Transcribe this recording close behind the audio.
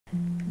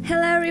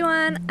Hello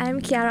everyone,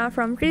 I'm Kiara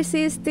from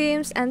Crisis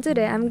Teams, and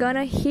today I'm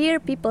gonna hear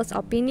people's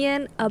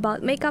opinion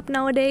about makeup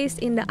nowadays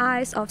in the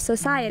eyes of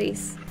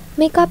societies.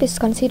 Makeup is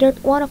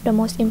considered one of the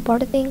most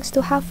important things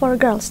to have for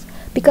girls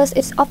because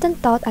it's often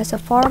thought as a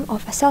form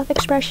of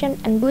self-expression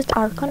and boosts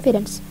our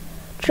confidence.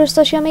 Through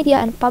social media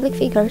and public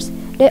figures,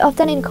 they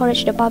often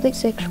encourage the public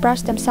to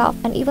express themselves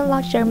and even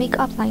launch their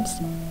makeup lines.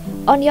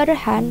 On the other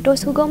hand,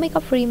 those who go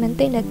makeup-free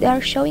maintain that they are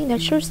showing their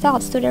true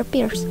selves to their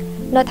peers,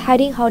 not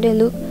hiding how they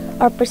look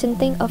or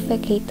presenting a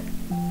facade.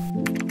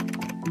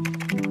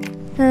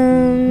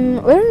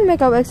 Wearing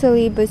makeup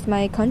actually boosts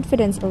my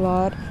confidence a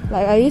lot.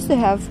 Like I used to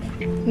have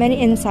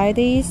many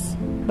anxieties,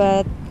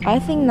 but I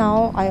think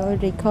now I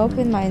already cope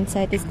with my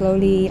anxiety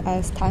slowly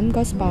as time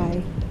goes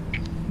by.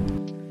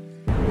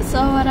 So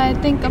what I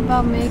think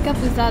about makeup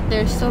is that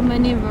there's so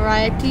many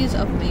varieties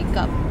of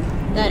makeup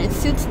that it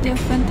suits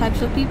different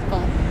types of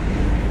people.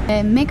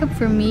 Makeup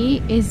for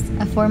me is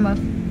a form of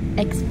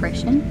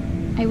expression,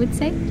 I would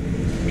say.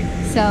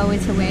 So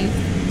it's a way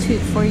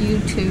for you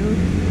to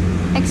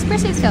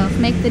express yourself,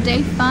 make the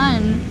day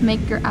fun,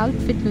 make your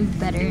outfit look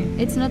better.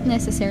 It's not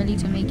necessarily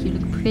to make you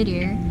look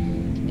prettier,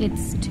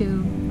 it's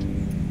to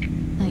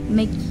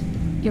make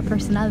your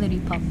personality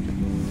pop.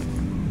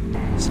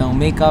 So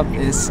makeup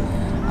is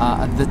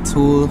the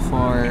tool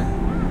for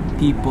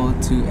people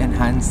to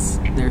enhance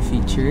their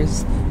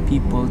features,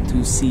 people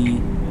to see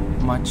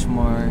much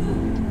more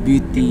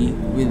beauty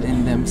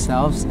within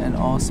themselves, and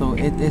also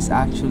it is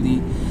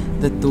actually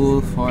the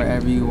tool for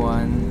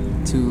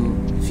everyone to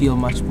feel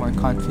much more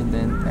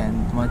confident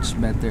and much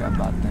better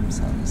about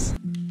themselves.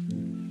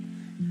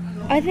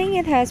 I think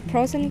it has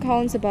pros and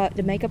cons about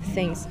the makeup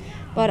things,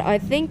 but I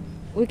think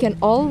we can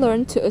all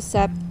learn to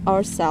accept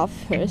ourselves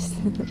first.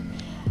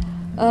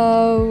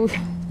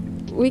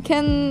 We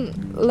can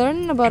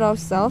learn about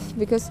ourselves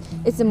because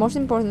it's the most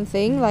important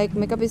thing. Like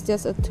makeup is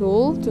just a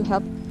tool to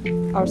help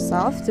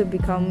ourselves to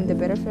become the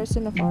better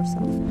version of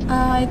ourselves.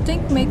 I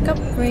think makeup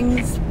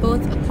brings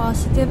both a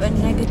positive and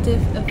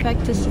negative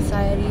effect to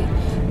society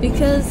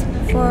because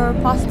for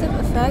positive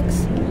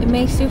effects, it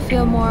makes you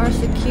feel more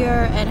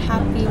secure and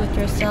happy with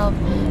yourself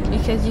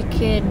because you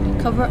can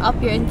cover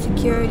up your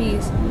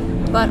insecurities.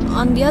 But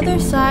on the other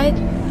side,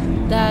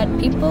 that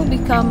people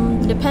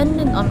become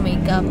dependent on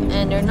makeup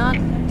and they're not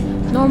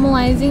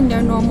normalizing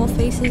their normal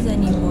faces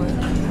anymore.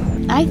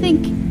 I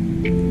think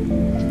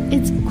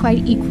it's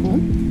quite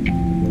equal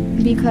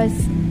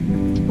because,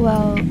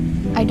 well,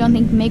 I don't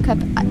think makeup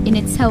in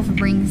itself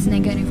brings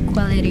negative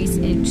qualities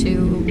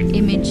into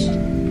image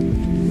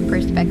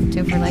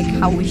perspective or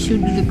how we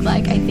should look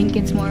like. I think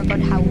it's more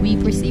about how we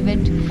perceive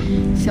it.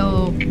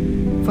 So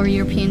for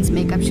Europeans,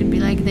 makeup should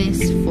be like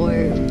this. For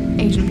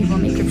Asian people,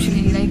 makeup should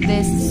be like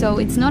this. So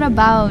it's not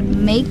about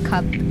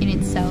makeup in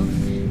itself,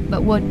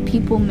 but what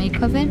people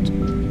make of it.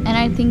 And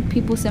I think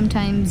people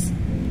sometimes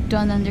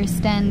don't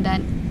understand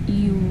that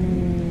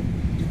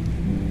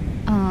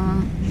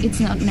it's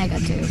not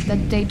negative,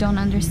 that they don't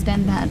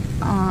understand that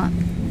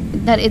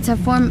that it's a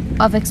form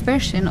of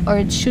expression, or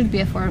it should be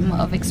a form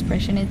of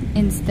expression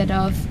instead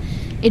of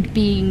it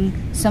being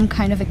some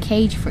kind of a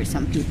cage for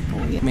some people.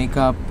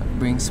 Makeup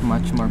brings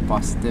much more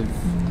positive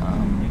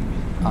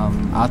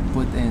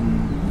output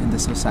in the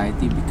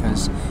society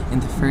because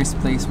in the first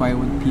place, why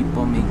would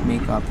people make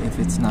makeup if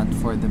it's not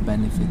for the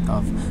benefit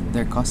of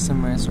their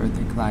customers or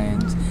their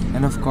clients?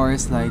 And of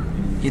course,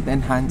 it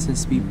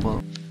enhances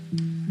people.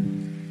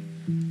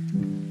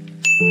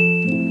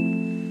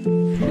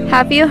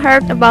 Have you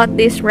heard about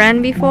this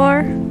brand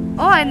before?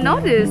 Oh, I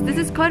know this. This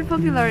is quite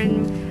popular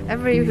in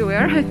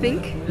everywhere, I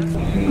think.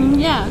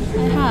 Yeah,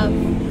 I have.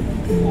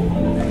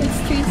 It's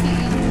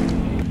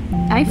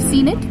 3CE. I've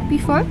seen it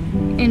before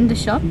in the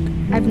shop.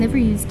 I've never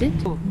used it.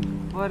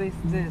 What is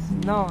this?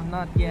 No,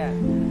 not yet.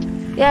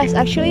 Yes,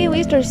 actually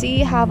we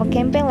 3CE have a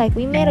campaign.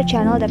 We made a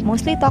channel that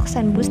mostly talks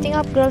on boosting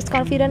up girls'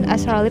 confidence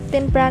as our lip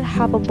tint brand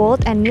have a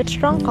bold and nude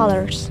strong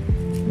colors.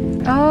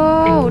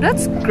 Oh,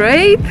 that's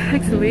great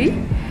actually.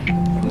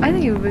 I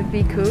think it would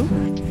be cool.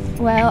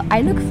 Well,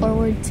 I look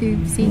forward to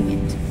seeing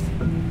it.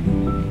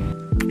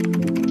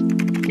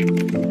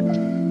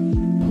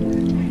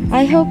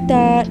 I hope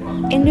that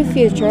in the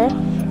future,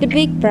 the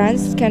big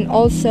brands can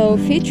also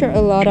feature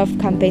a lot of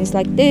campaigns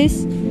like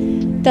this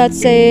that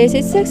says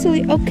it's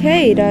actually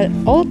okay that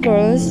all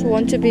girls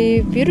want to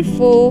be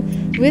beautiful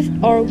with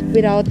or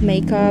without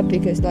makeup,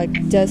 because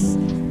just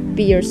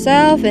be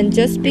yourself and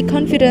just be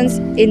confident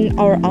in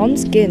our own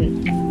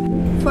skin.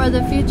 For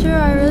the future,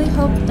 I really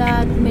hope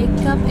that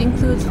makeup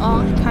includes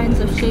all kinds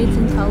of shades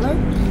and color,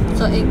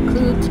 so it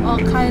includes all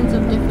kinds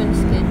of different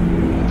skin.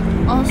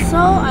 Also,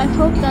 I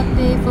hope that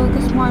they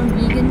focus more on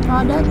vegan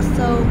products,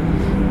 so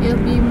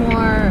it'll be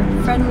more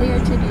friendlier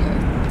to the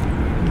earth.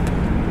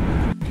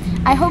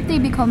 I hope they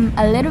become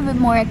a little bit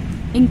more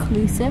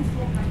inclusive.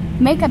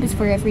 Makeup is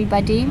for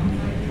everybody.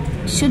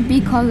 It should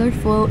be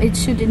colorful. It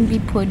shouldn't be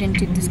put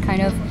into this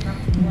kind of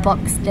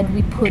box that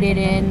we put it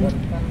in.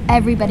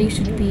 Everybody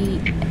should be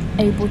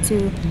able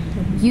to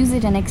use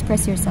it and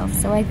express yourself.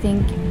 So I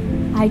think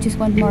I just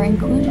want more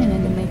inclusion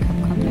in the makeup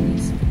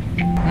companies.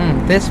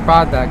 This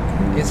product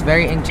is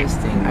very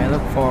interesting. I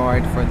look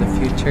forward for the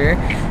future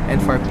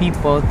and for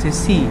people to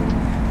see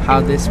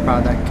how this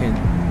product could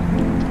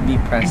be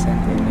present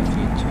in the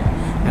future.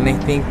 And I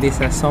think this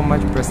has so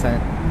much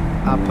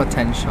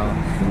potential,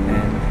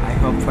 and I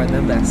hope for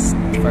the best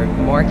for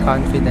more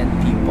confident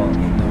people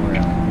in